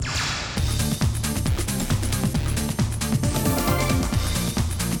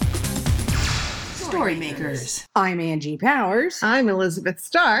Storymakers. I'm Angie Powers. I'm Elizabeth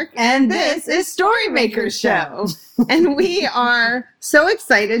Stark. And this is Storymakers Show. And we are so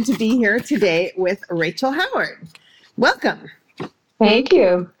excited to be here today with Rachel Howard. Welcome. Thank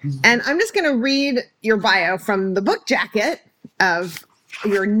you. And I'm just going to read your bio from the book jacket of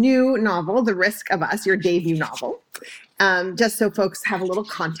your new novel, The Risk of Us, your debut novel, just so folks have a little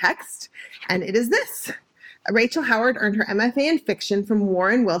context. And it is this. Rachel Howard earned her MFA in fiction from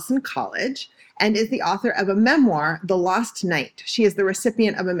Warren Wilson College and is the author of a memoir, The Lost Night. She is the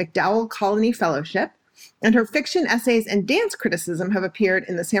recipient of a MacDowell Colony Fellowship, and her fiction, essays, and dance criticism have appeared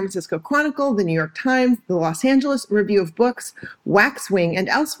in the San Francisco Chronicle, the New York Times, the Los Angeles Review of Books, Waxwing, and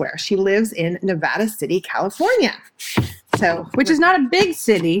elsewhere. She lives in Nevada City, California. Which is not a big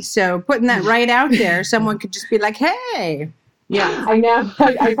city, so putting that right out there, someone could just be like, hey. Yeah, I know.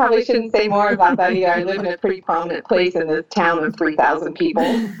 I probably shouldn't say more about that either. I live in a pretty prominent place in this town of 3,000 people.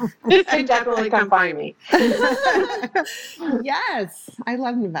 So definitely come find me. Yes, I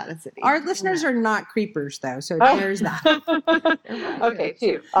love Nevada City. Our listeners are not creepers, though, so there's that. Okay,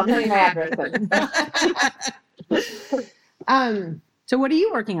 shoot. I'll tell you my address then. So what are you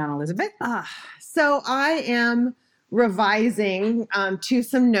working on, Elizabeth? So I am revising to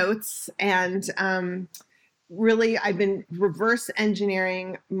some notes, and really I've been reverse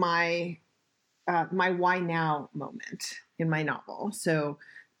engineering my why now moment in my novel. So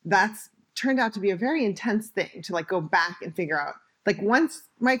that's turned out to be a very intense thing to go back and figure out, once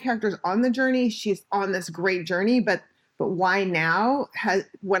my character's on the journey, she's on this great journey, but why now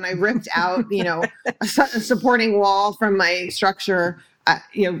when I ripped out, a supporting wall from my structure,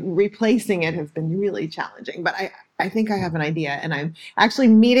 replacing it has been really challenging, but I think I have an idea, and I'm actually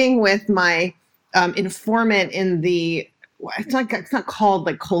meeting with my informant in the, it's not called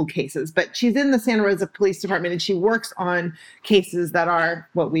cold cases, but she's in the Santa Rosa Police Department, and she works on cases that are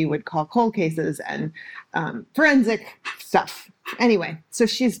what we would call cold cases and forensic stuff. Anyway, so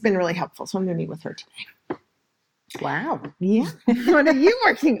she's been really helpful. So I'm going to meet with her today. Wow. Yeah. What are you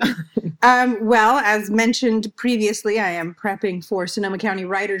working on? Well, as mentioned previously, I am prepping for Sonoma County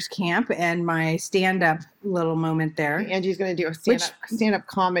Writers Camp and my stand-up little moment there. Angie's going to do a stand-up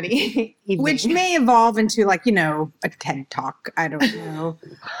comedy evening. Which may evolve into a TED Talk. I don't know.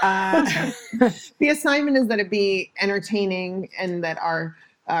 The assignment is that it be entertaining and that our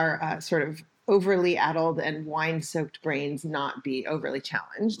sort of overly addled and wine-soaked brains not be overly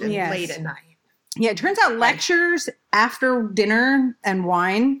challenged and late at night. Yeah, it turns out lectures after dinner and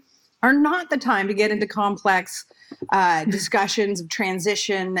wine are not the time to get into complex discussions of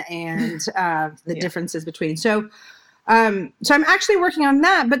transition and the differences between. So I'm actually working on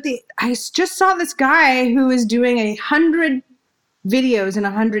that. But I just saw this guy who is doing 100 videos in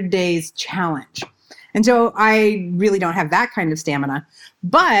 100 days challenge. And so I really don't have that kind of stamina,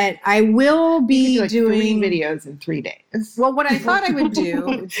 but I will be doing 3 videos in 3 days. Well, what I thought I would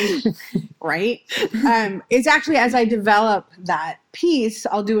do, right, is actually as I develop that piece,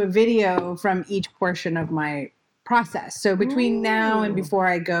 I'll do a video from each portion of my process. So between now and before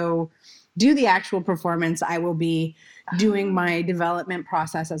I go do the actual performance, I will be doing my development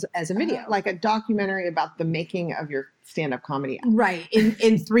process as a video. Like a documentary about the making of your stand-up comedy. Right, in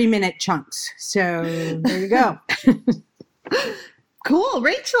 3-minute chunks. So there you go. Cool.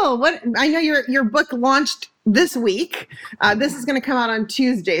 Rachel, I know your book launched this week. This is going to come out on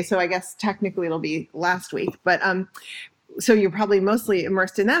Tuesday, so I guess technically it'll be last week. But so you're probably mostly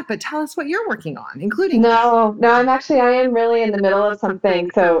immersed in that, but tell us what you're working on, including. No, I am really in the middle of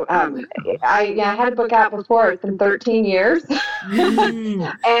something. So I had a book out before. It's been 13 years. And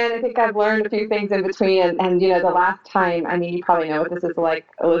I think I've learned a few things in between. And the last time, you probably know what this is like,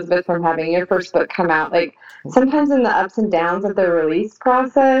 Elizabeth, from having your first book come out. Sometimes in the ups and downs of the release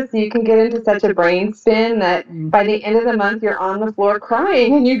process, you can get into such a brain spin that by the end of the month, you're on the floor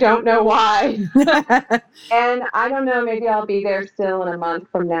crying and you don't know why. And I don't know, maybe I'll be there still in a month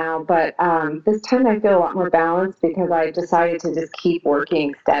from now, but this time I feel a lot more balanced because I decided to just keep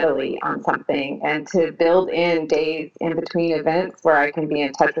working steadily on something and to build in days in between events where I can be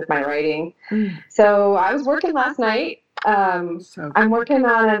in touch with my writing. So I was working last night. I'm working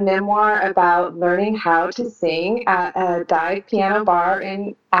on a memoir about learning how to sing at a dive piano bar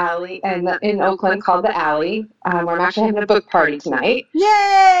in Oakland called The Alley, where I'm actually having a book party tonight.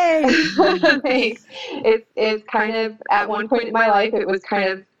 Yay! Thanks. It's kind of, at one point in my life, it was kind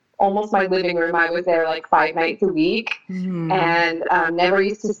of almost my living room. I was there 5 nights a week and never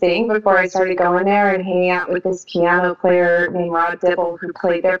used to sing before I started going there and hanging out with this piano player named Rod Dibble, who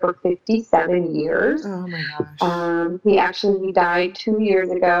played there for 57 years. Oh my gosh. He actually died 2 years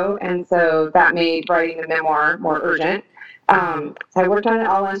ago, and so that made writing the memoir more urgent. So I worked on it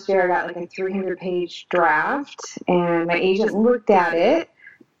all last year. I got like a 300-page draft, and my agent looked at it,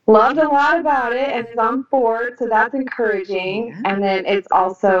 loved a lot about it, and is on board. So that's encouraging. And then it's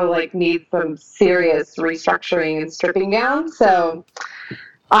also like needs some serious restructuring and stripping down. So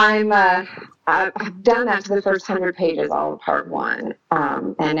I've done that to the first 100 pages, all of part one.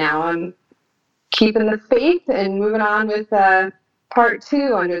 And now I'm keeping the faith and moving on with part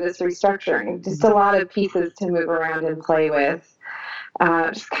two under this restructuring. Just a lot of pieces to move around and play with.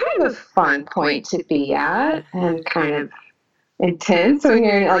 Just kind of a fun point to be at, and kind of intense when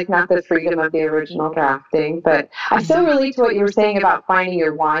you're like not the freedom of the original drafting. But I still relate to what you were saying about finding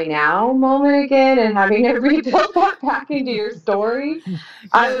your why now moment again and having to rebuild that back into your story.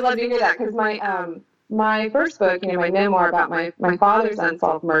 I would love to hear that, because my first book, my memoir about my father's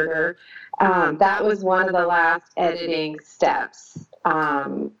unsolved murder, that was one of the last editing steps.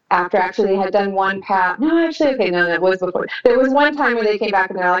 After actually they had done one pass. That was before. There was one time where they came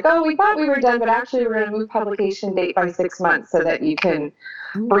back and they're like, oh, we thought we were done, but actually we're going to move publication date by 6 months so that you can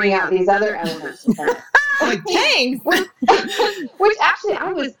bring out these other elements. Like, thanks. Which actually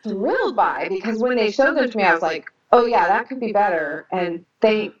I was thrilled by, because when they showed them to me, I was like, oh yeah, that could be better. And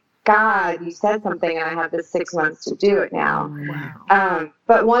thank God you said something, and I have this 6 months to do it now. Wow.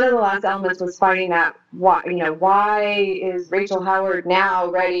 But one of the last elements was finding out why is Rachel Howard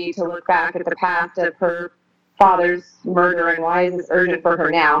now ready to look back at the past of her father's murder, and why is this urgent for her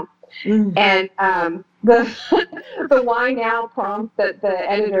now? And the why now prompt that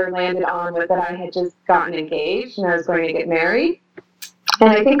the editor landed on was that I had just gotten engaged and I was going to get married. And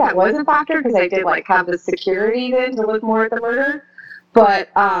I think that was a factor, because I did have the security then to look more at the murder. But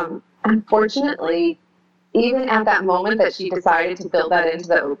unfortunately, even at that moment that she decided to build that into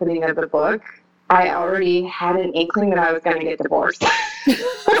the opening of the book, I already had an inkling that I was going to get divorced.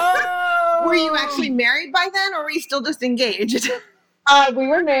 Were you actually married by then, or were you still just engaged? We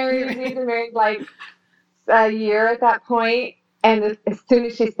were married. We'd been married a year at that point. And as soon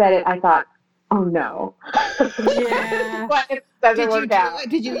as she said it, I thought, oh no. Yeah. But it doesn't work out.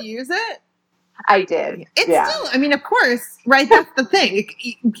 Did you use it? I did. It's still, of course, right? That's the thing.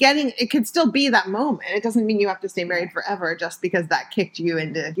 It could still be that moment. It doesn't mean you have to stay married forever just because that kicked you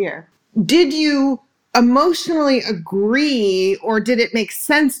into here. Did you emotionally agree, or did it make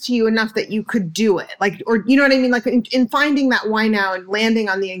sense to you enough that you could do it? Or you know what I mean? In finding that why now and landing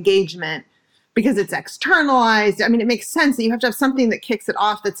on the engagement, because it's externalized. It makes sense that you have to have something that kicks it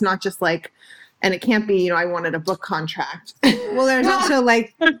off that's not just and it can't be, I wanted a book contract. Well, there's also and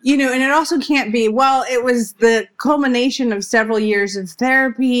it also can't be, it was the culmination of several years of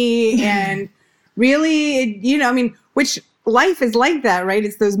therapy and really, which life is like that, right?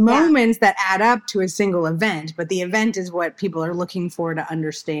 It's those moments that add up to a single event, but the event is what people are looking for to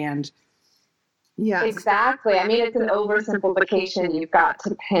understand. Yeah, exactly. It's an oversimplification. You've got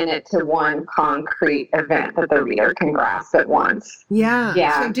to pin it to one concrete event that the reader can grasp at once.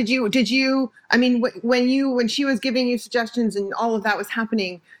 Yeah. So did you? When she was giving you suggestions and all of that was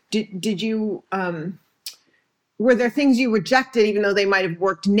happening, did you? Were there things you rejected, even though they might have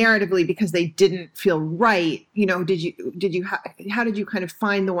worked narratively because they didn't feel right? How did you kind of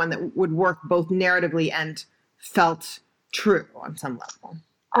find the one that would work both narratively and felt true on some level?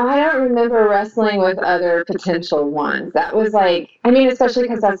 I don't remember wrestling with other potential ones. That was especially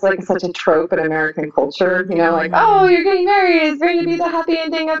because that's such a trope in American culture, oh, you're getting married, it's going to be the happy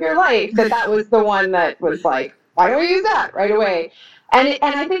ending of your life. But that was the one that was why don't we use that right away? And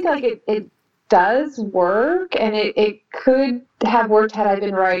I think it does work, and it could have worked had I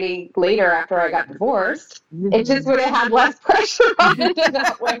been writing later after I got divorced. It just would have had less pressure on it in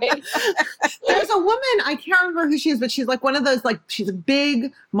that way. There's a woman, I can't remember who she is, but she's one of those, she's a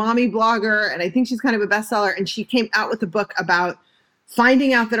big mommy blogger, and I think she's kind of a bestseller, and she came out with a book about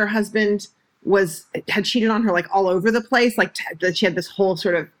finding out that her husband had cheated on her all over the place, that she had this whole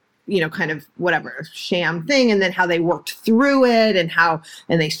sort of kind of whatever sham thing, and then how they worked through it and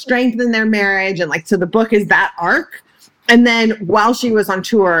they strengthened their marriage. And so the book is that arc. And then while she was on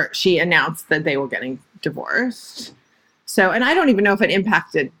tour, she announced that they were getting divorced. So, and I don't even know if it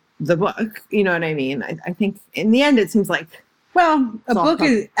impacted the book. You know what I mean? I think in the end, it seems like, a book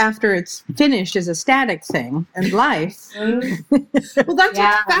is, after it's finished, is a static thing, and life. Well, that's what's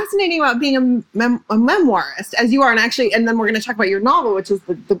fascinating about being a memoirist, as you are. And then we're going to talk about your novel, which is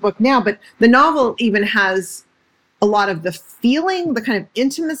the book now. But the novel even has a lot of the feeling, the kind of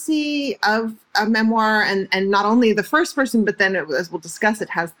intimacy of a memoir, and not only the first person, but then as we'll discuss, it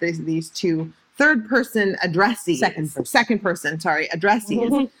has these two third person addressees. Second person,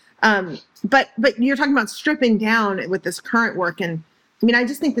 addressees. But you're talking about stripping down with this current work, and I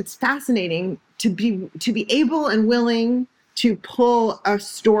just think it's fascinating to be able and willing to pull a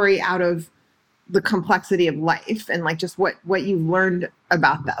story out of the complexity of life and like just what you've learned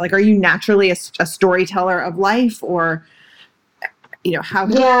about that? Like, are you naturally a storyteller of life, or, you know, how?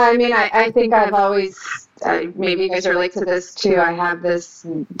 Yeah, I mean, I think I've always, maybe you guys relate to this too. I have this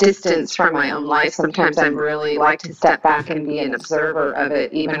distance from my own life. Sometimes I really like to step back and be an observer of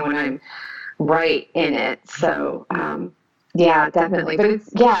it, even when I'm right in it. So, yeah, definitely. But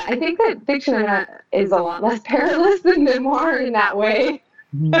I think that fiction is a lot less perilous than memoir in that way.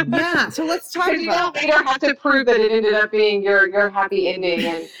 Yeah, so let's talk about. You don't have to prove that it ended up being your happy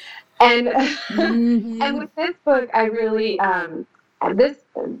ending, and and with this book, I really the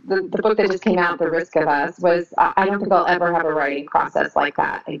book that just came out, The Risk of Us, was I don't think I'll ever have a writing process like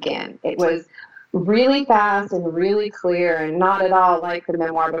that again. It was really fast and really clear, and not at all like the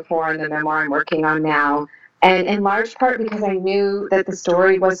memoir before and the memoir I'm working on now. And in large part because I knew that the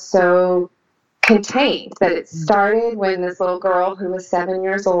story was so contained, that it started when this little girl who was 7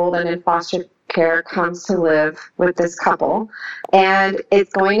 years old and in foster care comes to live with this couple, and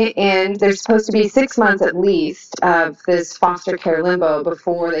it's going to end. There's supposed to be 6 months at least of this foster care limbo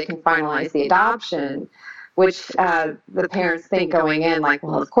before they can finalize the adoption, which the parents think going in like,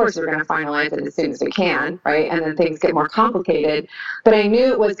 well, of course we're going to finalize it as soon as we can, right? And then things get more complicated. But I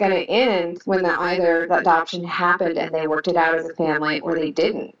knew it was going to end when either the adoption happened and they worked it out as a family, or they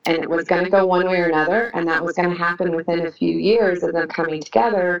didn't. And it was going to go one way or another, and that was going to happen within a few years of them coming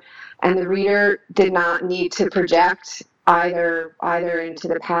together. And the reader did not need to project either into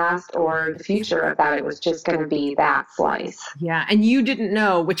the past or the future of that. It was just going to be that slice. Yeah, and you didn't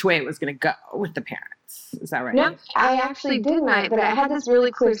know which way it was going to go with the parents. Is that right? No, I actually didn't. But I had this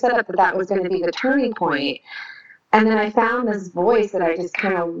really clear setup that was going to be the turning point. And then I found this voice that I just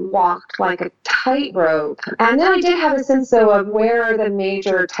kind of walked like a tightrope. And then I did have a sense, though, of where are the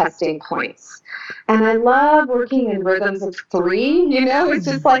major testing points. And I love working in rhythms of 3. You know, it's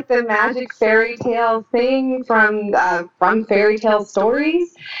just like the magic fairy tale thing from fairy tale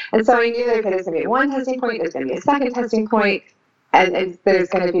stories. And so I knew that there's going to be one testing point, there's going to be a second testing point, and there's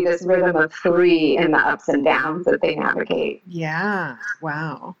going to be this rhythm of 3 in the ups and downs that they navigate. Yeah.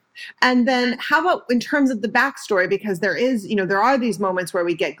 Wow. And then how about in terms of the backstory? Because there are these moments where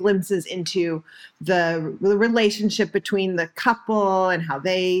we get glimpses into the relationship between the couple and how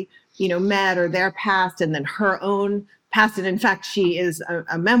they, met, or their past, and then her own past. And in fact, she is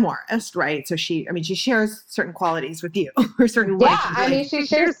a memoirist, right? So she shares certain qualities with you, or certain. Yeah, she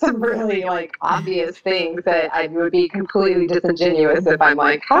shares some really obvious things that I would be completely disingenuous if I'm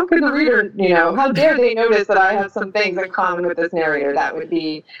like, how could the reader, how dare they notice that I have some things in common with this narrator? That would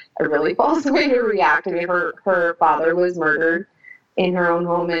be a really false way to react. Her father was murdered in her own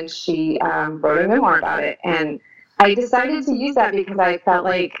home, and she wrote a memoir about it. And I decided to use that because I felt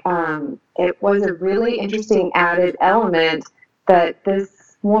like it was a really interesting added element that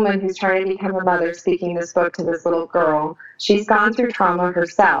this woman who's trying to become a mother, speaking this book to this little girl, she's gone through trauma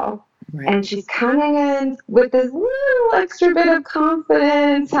herself. Right. And she's coming in with this little extra bit of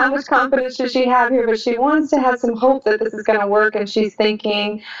confidence. How much confidence does she have here? But she wants to have some hope that this is going to work. And she's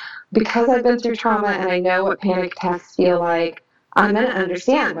thinking, because I've been through trauma and I know what panic attacks feel like, I'm going to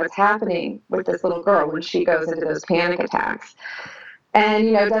understand what's happening with this little girl when she goes into those panic attacks.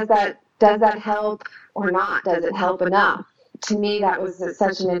 And, does that help or not? Does it help enough? To me, that was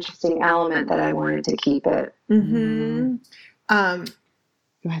such an interesting element that I wanted to keep it. Mm-hmm. Go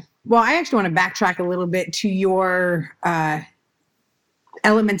ahead. Well, I actually want to backtrack a little bit to your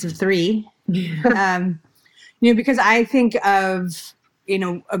elements of 3. Because I think of,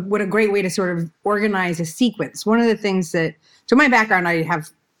 what a great way to sort of organize a sequence. One of the things so my background, I have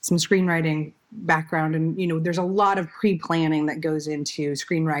some screenwriting background, and, there's a lot of pre-planning that goes into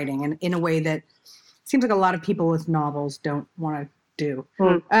screenwriting, and in a way that seems like a lot of people with novels don't want to do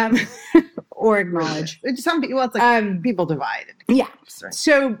or acknowledge. Some people, it's like people divided. Yeah. Right.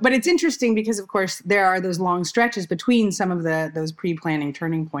 So, but it's interesting because, of course, there are those long stretches between some of those pre-planning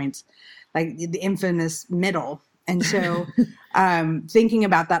turning points, like the infamous middle. And so thinking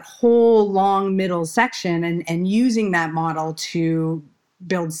about that whole long middle section and using that model to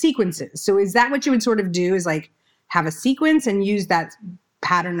build sequences. So is that what you would sort of do, is like have a sequence and use that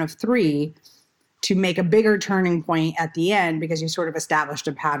pattern of 3 to make a bigger turning point at the end because you sort of established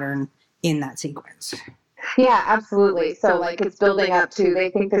a pattern in that sequence? Yeah, absolutely. So it's building up to, they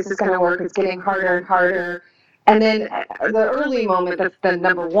think this is going to work. It's getting harder and harder. And then the early moment, the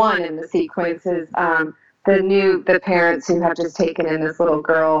number 1 in the sequence is the parents who have just taken in this little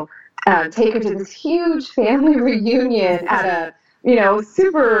girl, take her to this huge family reunion at a,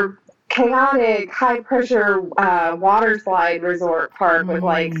 super chaotic, high pressure water slide resort park with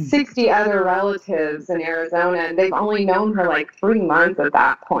like 60 other relatives in Arizona, and they've only known her like 3 months at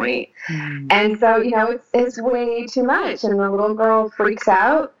that point. And so, you know, it's way too much, and the little girl freaks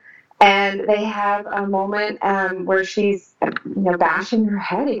out. And they have a moment where she's, you know, bashing her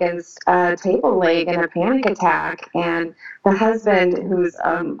head against a table leg in a panic attack. And the husband, who's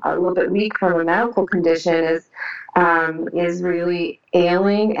a little bit weak from a medical condition, is really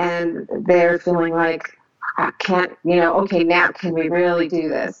ailing. And they're feeling like, I can't, you know, okay, now can we really do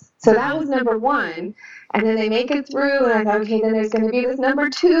this? So that was number one. And then they make it through, and I thought, okay, then there's going to be this number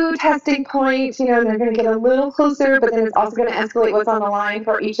 2 testing point. You know, they're going to get a little closer, but then it's also going to escalate what's on the line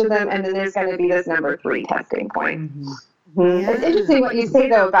for each of them. And then there's going to be this number 3 testing point. Yeah. It's interesting what you say,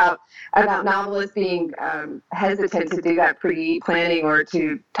 though, about novelists being hesitant to do that pre-planning or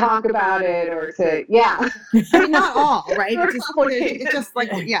to talk about it or to, I mean, not all, right? It's just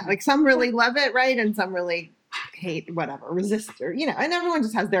like, like some really love it, right? And some really hate, whatever, resist, or, you know, and everyone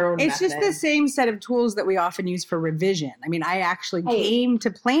just has their own It's method. just the same set of tools that we often use for revision. I mean, I actually came to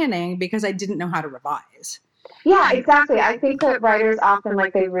planning because I didn't know how to revise. Yeah, exactly. I think that writers often,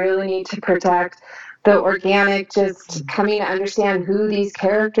 like, they really need to protect the organic, just coming to understand who these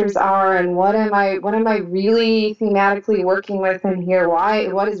characters are and what am I really thematically working with in here?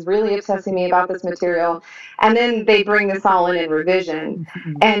 What is really obsessing me about this material? And then they bring this all in revision.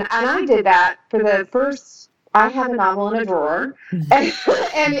 And I did that for the first. I have a novel in a drawer,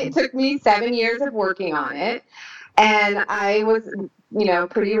 and it took me 7 years of working on it. And I was, you know,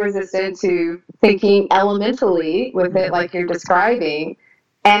 pretty resistant to thinking elementally with it like you're describing.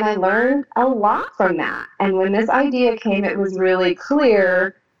 And I learned a lot from that. And when this idea came, it was really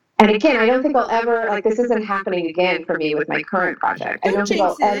clear. And again, I don't think I'll ever, like, this isn't happening again for me with my current project. I don't think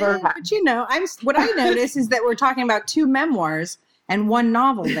I'll ever. But, you know, what I notice is that we're talking about 2 memoirs and 1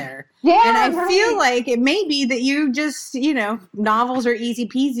 novel there. Yeah. And I feel like it may be that you just, you know, novels are easy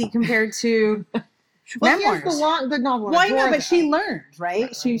peasy compared to memoirs. The novel. Well, I know, but she learned,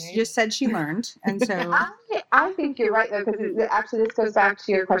 right? She just said she learned. And so I think you're right, though, because actually this goes back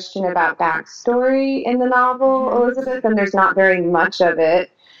to your question about backstory in the novel, Elizabeth, and there's not very much of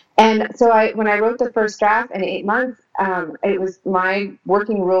it. And so when I wrote the first draft in 8 months, it was, my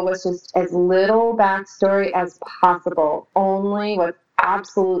working rule was just as little backstory as possible, only what's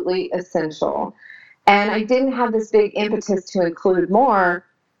absolutely essential. And I didn't have this big impetus to include more,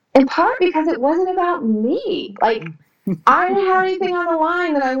 in part because it wasn't about me. Like, I didn't have anything on the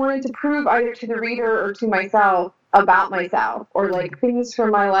line that I wanted to prove either to the reader or to myself about myself, or like things from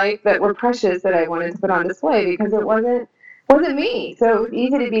my life that were precious that I wanted to put on display, because it wasn't me. So it was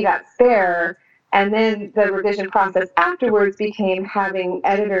easy to be that spare. And then the revision process afterwards became having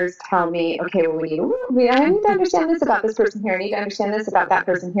editors tell me, okay, well, I need to understand this about this person here. I need to understand this about that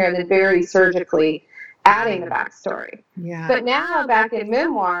person here. And then very surgically adding the backstory. Yeah. But now back in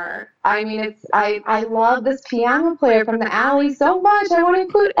memoir, I mean, I love this piano player from the alley so much. I want to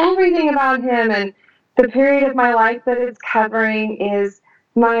include everything about him. And the period of my life that it's covering is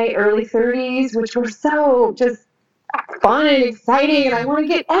my early 30s, which were so just fun and exciting, and I want to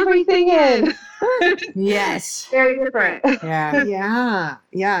get everything in. Yes. Very different. Yeah.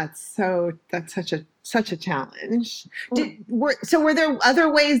 That's such a challenge. Were there other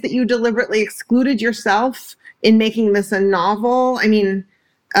ways that you deliberately excluded yourself in making this a novel? I mean,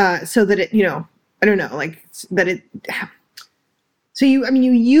 so that it, you know, I don't know, like that it. So you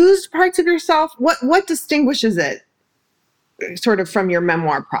used parts of yourself. What distinguishes it, sort of, from your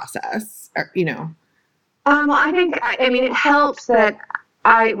memoir process? You know. I think, it helps that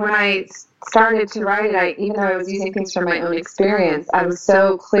when I started to write it, even though I was using things from my own experience, I was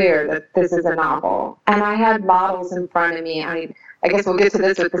so clear that this is a novel. And I had models in front of me. I guess we'll get to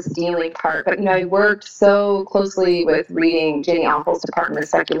this with the stealing part, but, you know, I worked so closely with reading Jenny Offel's Department of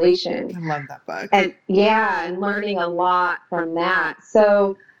Speculation. I love that book. And learning a lot from that.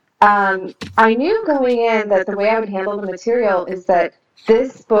 So I knew going in that the way I would handle the material is that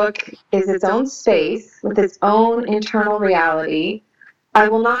this book is its own space with its own internal reality. I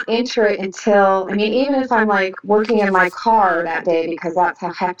will not enter it until, even if I'm like working in my car that day, because that's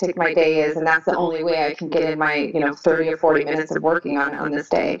how hectic my day is, and that's the only way I can get in my, 30 or 40 minutes of working on this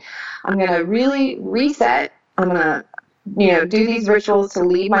day, I'm going to really reset. I'm going to, do these rituals to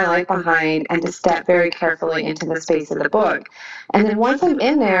leave my life behind and to step very carefully into the space of the book. And then once I'm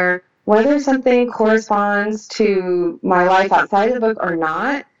in there, whether something corresponds to my life outside of the book or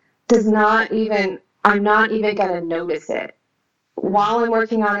not, I'm not even going to notice it. While I'm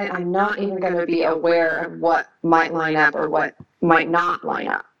working on it, I'm not even going to be aware of what might line up or what might not line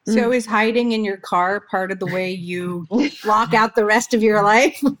up. So is hiding in your car part of the way you block out the rest of your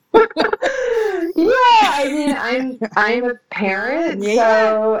life? I mean, I'm a parent,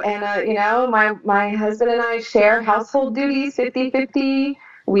 so, and you know, my husband and I share household duties 50-50.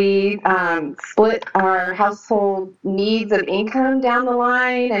 We split our household needs of income down the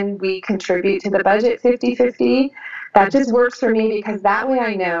line, and we contribute to the budget 50-50. That just works for me because that way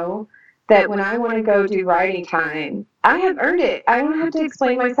I know that when I want to go do writing time, I have earned it. I don't have to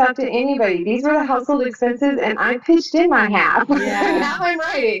explain myself to anybody. These were the household expenses, and I pitched in my half. Yeah. Now I'm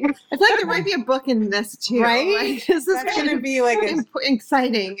writing. I feel like there might be a book in this too, Right? Like, this is That's going to be like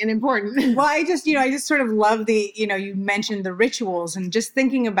exciting and important. Well, I just sort of love the, you mentioned the rituals and just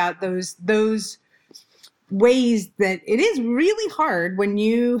thinking about those ways that it is really hard when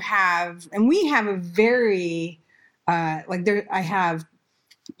you have, and we have a very, I have,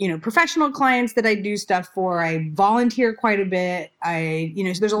 professional clients that I do stuff for. I volunteer quite a bit.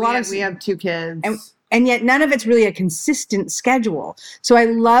 So there's a lot of, we have 2 kids. And yet none of it's really a consistent schedule. So I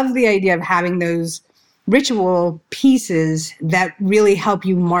love the idea of having those ritual pieces that really help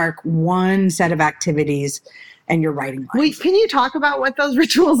you mark one set of activities and your writing life. Wait, can you talk about what those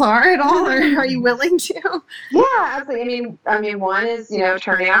rituals are at all, or are you willing to? Yeah, absolutely. I mean, one is,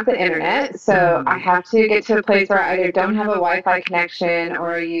 turning off the internet. So I have to get to a place where I either don't have a Wi-Fi connection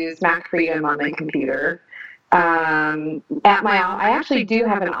or use Mac Freedom on my computer. I actually do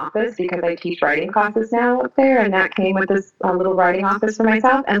have an office because I teach writing classes now up there, and that came with this little writing office for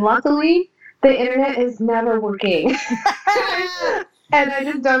myself. And luckily, the internet is never working. And I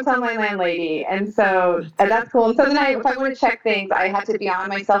just don't tell my landlady. And so that's cool. And so then if I want to check things, I have to be on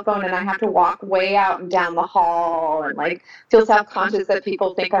my cell phone, and I have to walk way out and down the hall and feel self-conscious that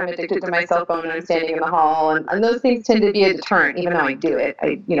people think I'm addicted to my cell phone and I'm standing in the hall. And those things tend to be a deterrent, even though I do it.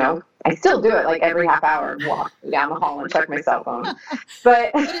 I still do it every half hour, walk down the hall and check my cell phone.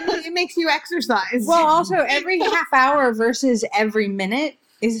 But it makes you exercise. Well, also every half hour versus every minute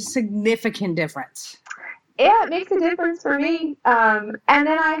is a significant difference. Yeah, it makes a difference for me. And then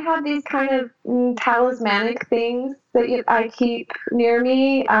I have these kind of talismanic things that I keep near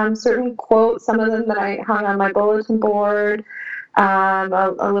me. Certain quotes, some of them that I hung on my bulletin board.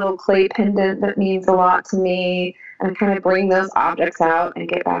 A little clay pendant that means a lot to me. And kind of bring those objects out and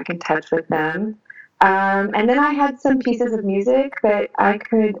get back in touch with them. And then I had some pieces of music that I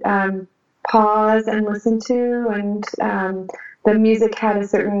could pause and listen to. And the music had a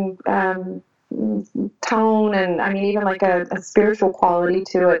certain tone and even a spiritual quality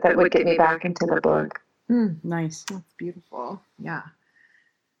to it that would get me back into the book. Nice. That's beautiful. Yeah.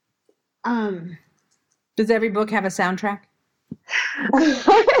 Does every book have a soundtrack?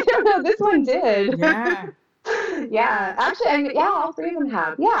 I don't know. This one did. Yeah. Yeah. Actually, all 3 of them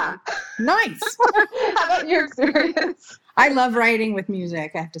have. Yeah. Nice. How about your experience? I love writing with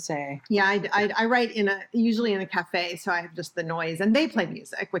music, I have to say. Yeah, I write usually in a cafe, so I have just the noise, and they play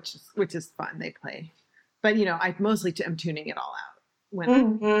music, which is fun. They play, but I mostly am tuning it all out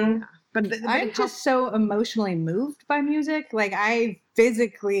when. But I'm just so emotionally moved by music. I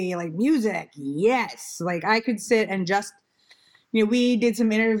physically music. Yes, I could sit and just. We did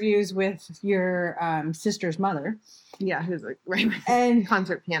some interviews with your sister's mother. Yeah, who's a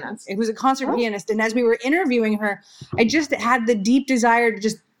concert pianist. It was a concert pianist. And as we were interviewing her, I just had the deep desire to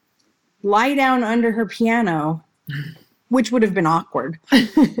just lie down under her piano, which would have been awkward.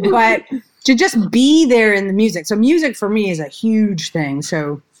 But to just be there in the music. So music for me is a huge thing.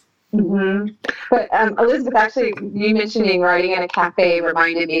 So. Mm-hmm. But Elizabeth, actually, you mentioning writing in a cafe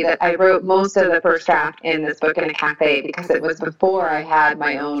reminded me that I wrote most of the first draft in this book in a cafe because it was before I had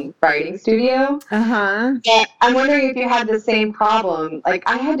my own writing studio. And I'm wondering if you had the same problem.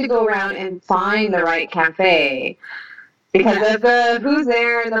 I had to go around and find the right cafe because of the who's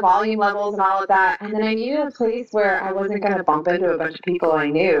there and the volume levels and all of that. And then I needed a place where I wasn't going to bump into a bunch of people I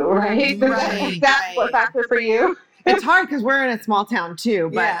knew, right? That's what factor for you? It's hard because we're in a small town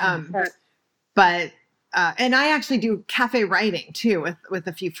too, but and I actually do cafe writing too with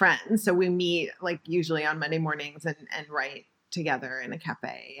a few friends. So we meet usually on Monday mornings and write together in a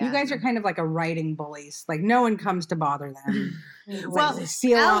cafe. You guys are kind of like a writing bullies. No one comes to bother them. Well,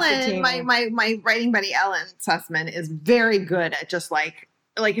 Ellen, my writing buddy Ellen Sussman is very good at just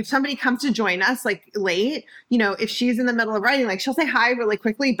if somebody comes to join us late, if she's in the middle of writing, she'll say hi really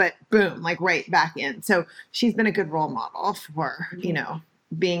quickly, but boom, right back in. So she's been a good role model for,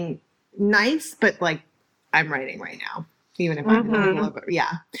 being nice, but I'm writing right now, even if I'm in the middle of it.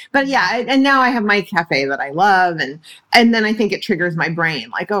 Yeah. But yeah. And now I have my cafe that I love. And then I think it triggers my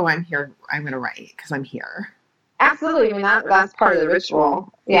brain. I'm here, I'm going to write because I'm here. Absolutely. That's part of the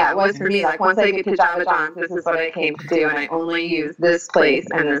ritual. Yeah, it was for me. Once I get to Java John's, this is what I came to do, and I only use this place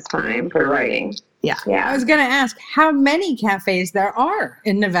and this time for writing. Yeah. I was going to ask how many cafes there are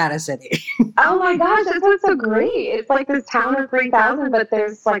in Nevada City. Oh my gosh, that's what's so great. It's like this town of 3,000, but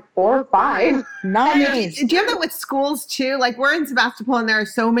there's like 4 or 5. Nice. Do you have that with schools too? Like we're in Sebastopol and there are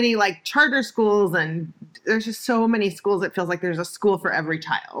so many like charter schools and there's just so many schools. It feels like there's a school for every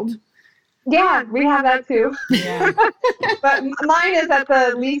child. Yeah, we have that too. Yeah. But mine is at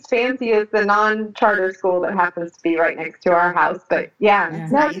the least fanciest, the non-charter school that happens to be right next to our house. But yeah.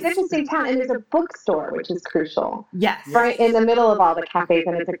 No, it's an interesting town. And there's a bookstore, which is crucial. Yes. Right in the middle of all the cafes.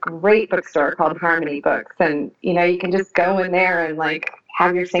 And it's a great bookstore called Harmony Books. And, you know, you can just go in there and like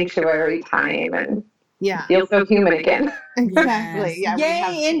have your sanctuary time and feel so human again. Exactly. Yes.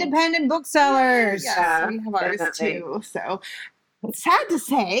 Yeah, Yay, independent booksellers. Yes, we have ours too. So sad to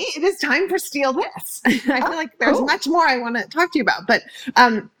say, it is time for Steal This. I feel like there's much more I want to talk to you about, but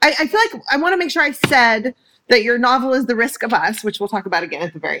I feel like I want to make sure I said that your novel is The Risk of Us, which we'll talk about again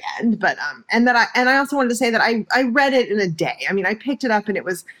at the very end. But and I also wanted to say that I read it in a day. I mean, I picked it up and it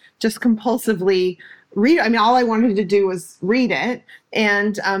was just compulsively read. I mean, all I wanted to do was read it,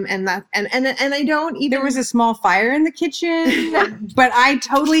 and I don't even. There was a small fire in the kitchen, but I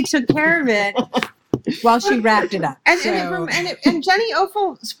totally took care of it. While she wrapped it up. And Jenny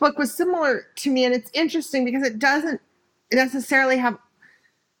Offel's book was similar to me, and it's interesting because it doesn't necessarily have,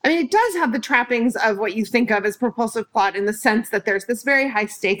 I mean, it does have the trappings of what you think of as propulsive plot in the sense that there's this very high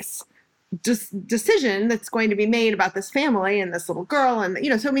stakes decision that's going to be made about this family and this little girl. And, you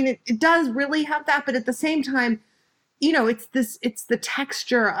know, so, I mean, it does really have that, but at the same time, you know, it's the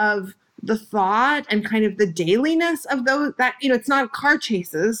texture of the thought and kind of the dailiness of those that, you know, it's not car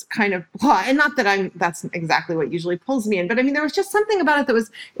chases kind of plot. And not that that's exactly what usually pulls me in, but I mean, there was just something about it that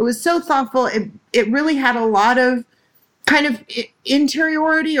was so thoughtful. It really had a lot of kind of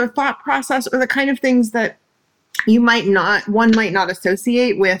interiority or thought process or the kind of things that one might not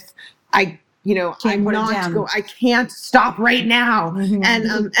associate with, I can't stop right now.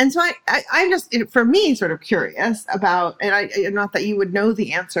 Mm-hmm. And so I'm just, for me, sort of curious about, and I not that you would know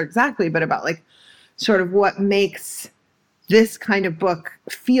the answer exactly, but about like sort of what makes this kind of book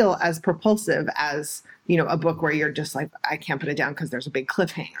feel as propulsive as, you know, a book where you're just like, I can't put it down because there's a big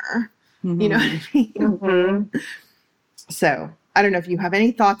cliffhanger. Mm-hmm. You know what I mean? Mm-hmm. So I don't know if you have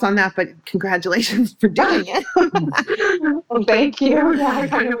any thoughts on that, but congratulations for doing it. Well, thank you. Yeah, I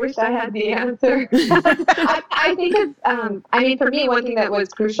kind of wish I had the answer. I think it's, I mean, for me, one thing that was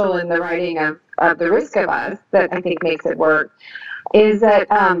crucial in the writing of The Risk of Us that I think makes it work is that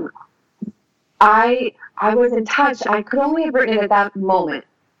I was in touch. I could only have written it at that moment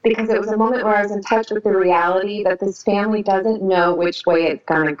because it was a moment where I was in touch with the reality that this family doesn't know which way it's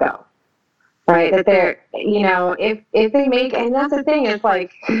going to go. Right, that they're, you know, if they make, and that's the thing, it's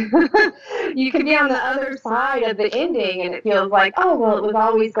like, you can be on the other side of the ending and it feels like, oh, well, it was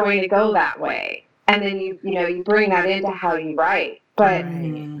always going to go that way. And then you bring that into how you write. But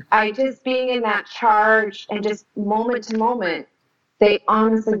I just being in that charge and just moment to moment, they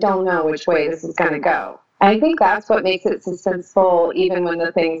honestly don't know which way this is going to go. I think that's what makes it suspenseful, even when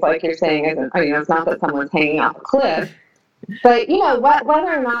the things like you're saying isn't, you know, it's not that someone's hanging off a cliff. But, you know, whether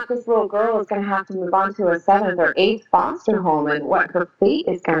or not this little girl is going to have to move on to a 7th or 8th foster home and what her fate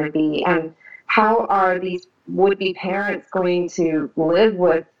is going to be and how are these would-be parents going to live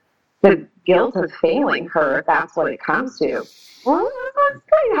with the guilt of failing her if that's what it comes to. Well, that's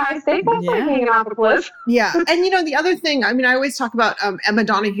pretty high stakes. That's like hanging off a cliff. Yeah. And, you know, the other thing, I mean, I always talk about Emma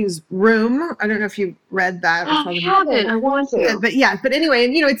Donohue's Room. I don't know if you read that. Or I haven't. I want to. But anyway,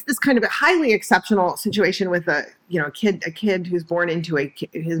 and, you know, it's this kind of a highly exceptional situation with a kid who's born into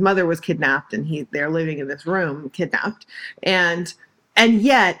his mother was kidnapped and they're living in this room kidnapped. And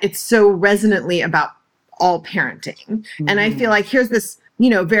yet it's so resonantly about all parenting. Mm-hmm. And I feel like here's this,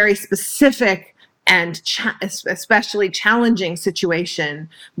 you know, very specific and especially challenging situation,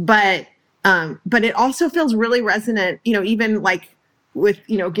 but it also feels really resonant, you know, even like with,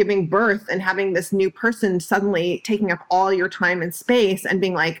 you know, giving birth and having this new person suddenly taking up all your time and space and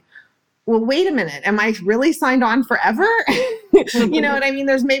being like, well, wait a minute, am I really signed on forever? You know what I mean?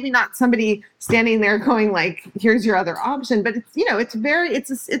 There's maybe not somebody standing there going like, here's your other option, but it's, you know,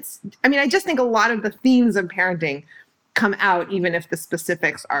 I mean, I just think a lot of the themes of parenting come out, even if the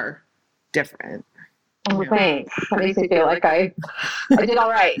specifics are different. Oh, thanks. That makes me feel like I did all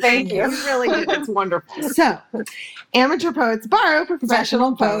right. Thank you. You really did. It's wonderful. So, amateur poets borrow,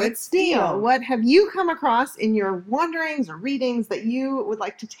 professional poets steal. What have you come across in your wanderings or readings that you would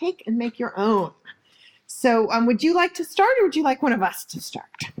like to take and make your own? So, would you like to start or would you like one of us to start?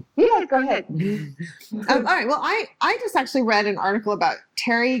 Yeah, go ahead. All right. Well, I just actually read an article about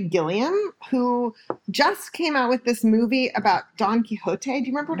Terry Gilliam, who just came out with this movie about Don Quixote. Do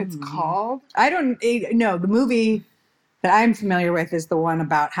you remember what it's called? I don't know. The movie that I'm familiar with is the one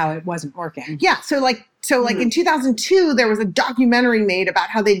about how it wasn't working. Yeah. So in 2002, there was a documentary made about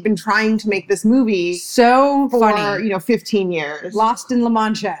how they'd been trying to make this movie So for, funny. 15 years. Lost in La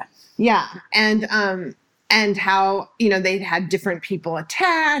Mancha. Yeah. And how, they'd had different people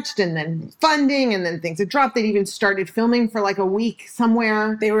attached and then funding and then things had dropped. They'd even started filming for like a week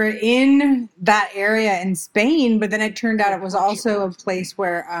somewhere. They were in that area in Spain, but then it turned out it was also a place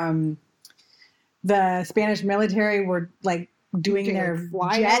where the Spanish military were like doing their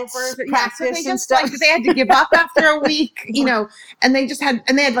jets practice and stuff. They had to give up after a week, and they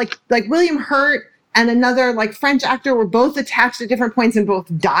had like William Hurt and another like French actor were both attached at different points and both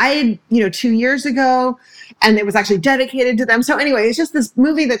died, 2 years ago. And it was actually dedicated to them. So anyway, it's just this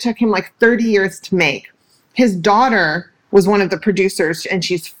movie that took him like 30 years to make. His daughter was one of the producers and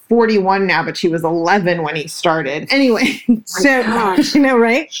she's 41 now, but she was 11 when he started. Anyway, so,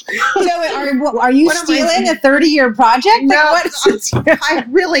 right? So are you stealing a 30-year project? No, I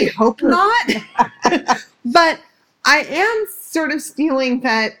really hope not. But I am sort of stealing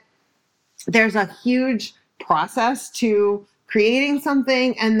that there's a huge process to creating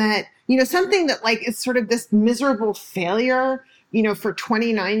something, and that, something that like is sort of this miserable failure, for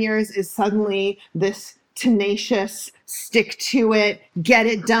 29 years is suddenly this tenacious, stick to it, get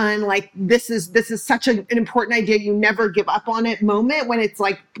it done. Like this is such an important idea. You never give up on it moment when it's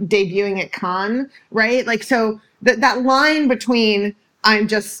like debuting at Cannes, right? Like, so that line between I'm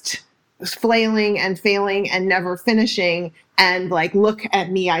just flailing and failing and never finishing and like, look at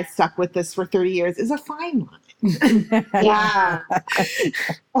me, I stuck with this for 30 years is a fine line. Yeah. And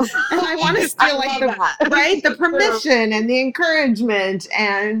I want to steal like the permission and the encouragement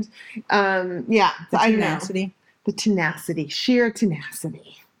and the tenacity, sheer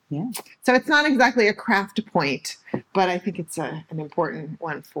tenacity. Yeah. So it's not exactly a craft point, but I think it's an important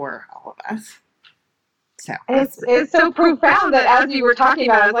one for all of us. So it's so profound that as you were talking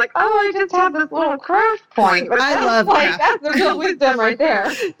about it, I was like, I just have this little craft point. But I love craft. That's the real wisdom right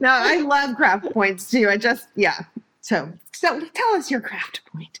there. No, I love craft points too. So tell us your craft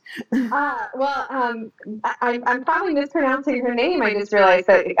point. I'm probably mispronouncing her name. I just realized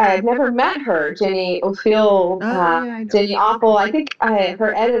that I've never met her, Jenny Ophil. Jenny Ophel. I think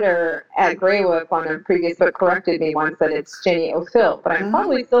her editor at Greywood on a previous book corrected me once that it's Jenny Ophil, but I'm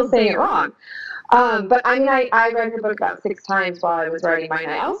probably still saying it wrong. But I mean, I read her book about 6 times while I was writing mine.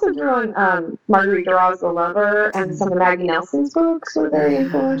 I also drew on Marguerite Duras, The Lover, and some of Maggie Nelson's books were very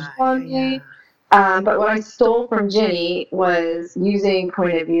influential on me. But what I stole from Jenny was using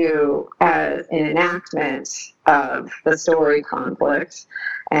point of view as an enactment of the story conflict.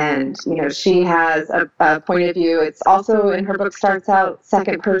 And, she has a point of view. It's also in her book starts out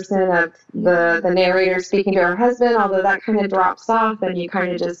second person of the narrator speaking to her husband, although that kind of drops off and you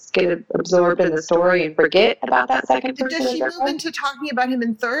kind of just get absorbed in the story and forget about that second person. Does she move into talking about him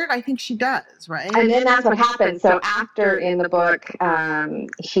in third? I think she does, right? And then that's what happens. So after in the book,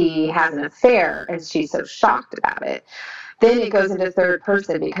 he has an affair and she's so shocked about it. Then it goes into third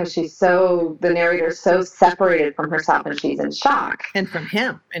person because the narrator's so separated from herself and she's in shock. And from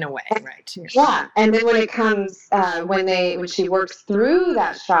him, in a way, right? Yeah. And then when it comes, when she works through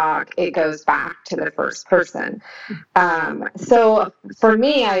that shock, it goes back to the first person. So for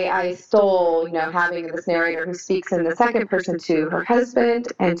me, I stole, having this narrator who speaks in the second person to her husband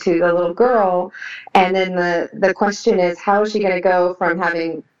and to the little girl. And then the question is, how is she going to go from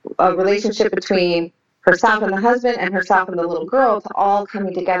having a relationship between herself and the husband and herself and the little girl to all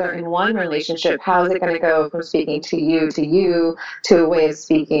coming together in one relationship? How is it going to go from speaking to you to a way of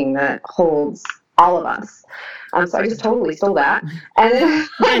speaking that holds all of us? So I just totally stole that. And then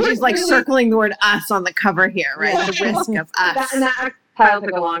and she's like circling the word us on the cover here, right? The risk of us. That title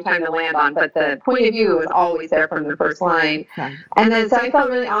took a long time to land on, but the point of view was always there from the first line. Okay. And then so I felt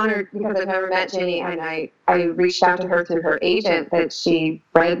really honored because I've never met Jenny, and I reached out to her through her agent that she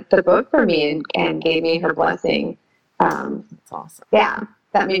read the book for me and gave me her blessing. That's awesome. Yeah,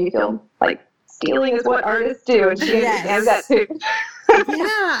 that made me feel like stealing is what artists do, and she understands that too. Yeah,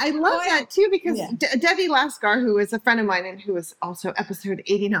 I love that too because Debbie Laskar, who is a friend of mine and who was also episode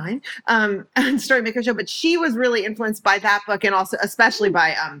 89 on Storymaker Show, but she was really influenced by that book and also especially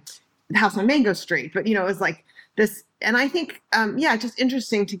by The House on Mango Street. But it was like this, and I think just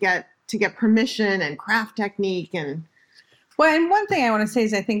interesting to get permission and craft technique and. Well, and one thing I want to say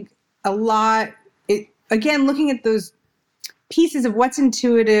is I think a lot. Again, looking at those pieces of what's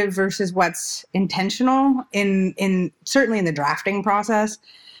intuitive versus what's intentional in certainly in the drafting process.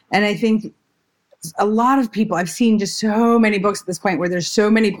 And I think a lot of people, I've seen just so many books at this point where there's so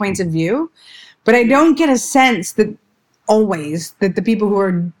many points of view, but I don't get a sense that always that the people who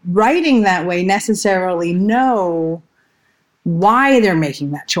are writing that way necessarily know why they're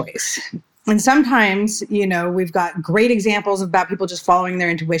making that choice. And sometimes, we've got great examples about people just following their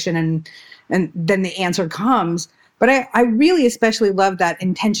intuition and then the answer comes. But I really especially love that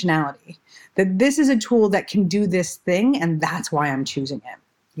intentionality, that this is a tool that can do this thing, and that's why I'm choosing it.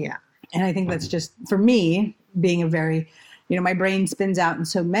 Yeah. And I think that's just, for me, being a very, my brain spins out in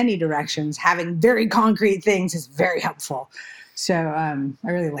so many directions. Having very concrete things is very helpful. So I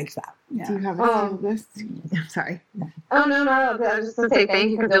really like that. Yeah. Do you have a list? I'm sorry. Oh, no. I was just going to say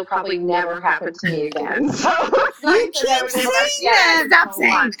thank you because it'll probably never happen to me again. So you keep saying that. Stop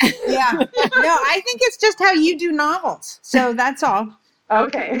saying that. Yeah. No, I think it's just how you do novels. So that's all.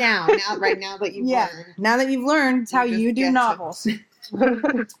 Okay. Now that you've learned. Now that you've learned, it's how you do novels.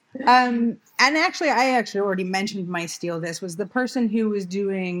 And I already mentioned my steal. This was the person who was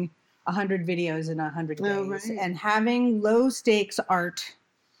doing 100 videos in 100 days, right. and having low stakes art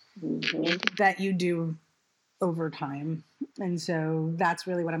that you do over time. And so that's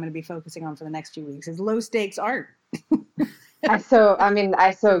really what I'm going to be focusing on for the next few weeks is low stakes art. I so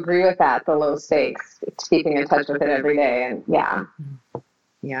agree with that. The low stakes, keeping in touch with it every day, and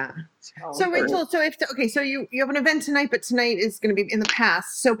yeah. So Rachel, so you have an event tonight, but tonight is going to be in the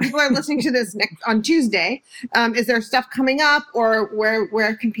past. So people are listening to this on Tuesday. Is there stuff coming up, or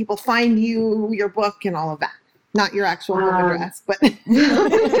where can people find you, your book, and all of that? Not your actual home address, but the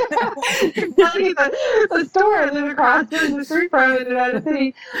store I live across the street from in Nevada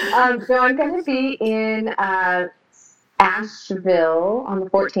City. So I'm going to be in Asheville on the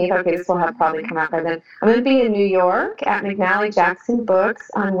 14th. Okay, this will have probably come out by then. I'm going to be in New York at McNally Jackson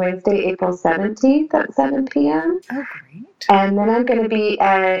Books on Wednesday, April 17th at 7 p.m. Oh, great. And then I'm going to be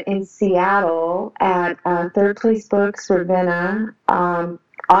in Seattle at Third Place Books, Ravenna,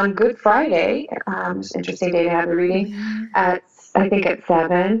 on Good Friday. Interesting day to have a reading at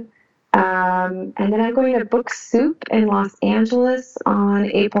 7. And then I'm going to Book Soup in Los Angeles on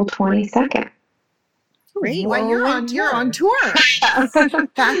April 22nd. Great. Well, you're on tour. That's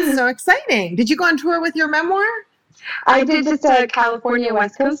so exciting. Did you go on tour with your memoir? I did just a California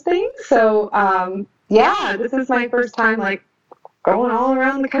West Coast thing. So, this is my first time going all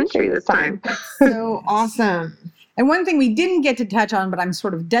around the country this time. So awesome. And one thing we didn't get to touch on, but I'm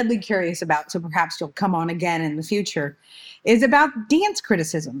sort of deadly curious about, so perhaps you'll come on again in the future, is about dance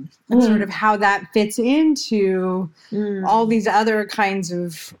criticism and sort of how that fits into all these other kinds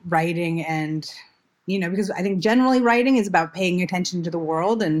of writing. And, because I think generally writing is about paying attention to the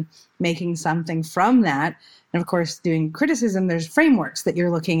world and making something from that. And of course, doing criticism, there's frameworks that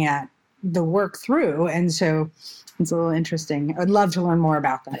you're looking at the work through. And so it's a little interesting. I'd love to learn more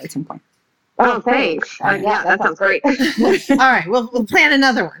about that at some point. Oh, thanks. Yeah, that sounds great. All right, we'll plan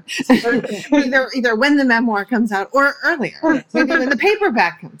another one. Either when the memoir comes out or earlier, maybe when the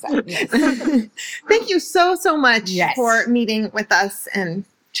paperback comes out. Yes. Thank you so much for meeting with us and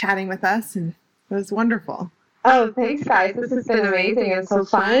chatting with us, and it was wonderful. Oh, thanks, guys. This has been amazing and so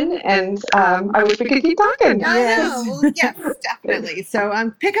fun, and I wish we could keep talking. Yes, definitely.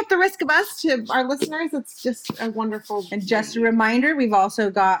 So pick up the risk of us to our listeners. It's just a wonderful. And just a reminder, we've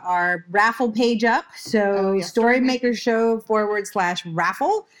also got our raffle page up. So Storymaker Show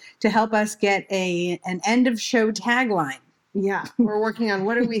 /raffle to help us get an end of show tagline. Yeah, we're working on,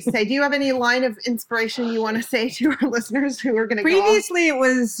 what do we say? Do you have any line of inspiration you want to say to our listeners who are going to Previously, it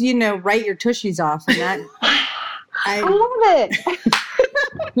was, write your tushies off. And that, I love it.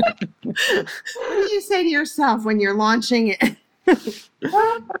 What do you say to yourself when you're launching it?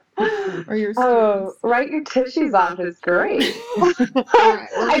 Or your write your tissues off is great.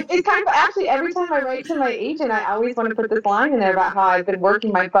 It's kind of actually every time I write to my agent, I always want to put this line in there about how I've been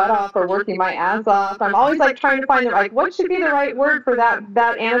working my butt off or working my ass off. I'm always trying to find what should be the right word for that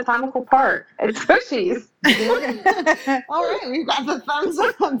anatomical part. It's tushies. All right, we've got the thumbs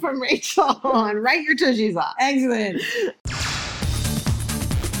up from Rachel on write your tushies off. Excellent.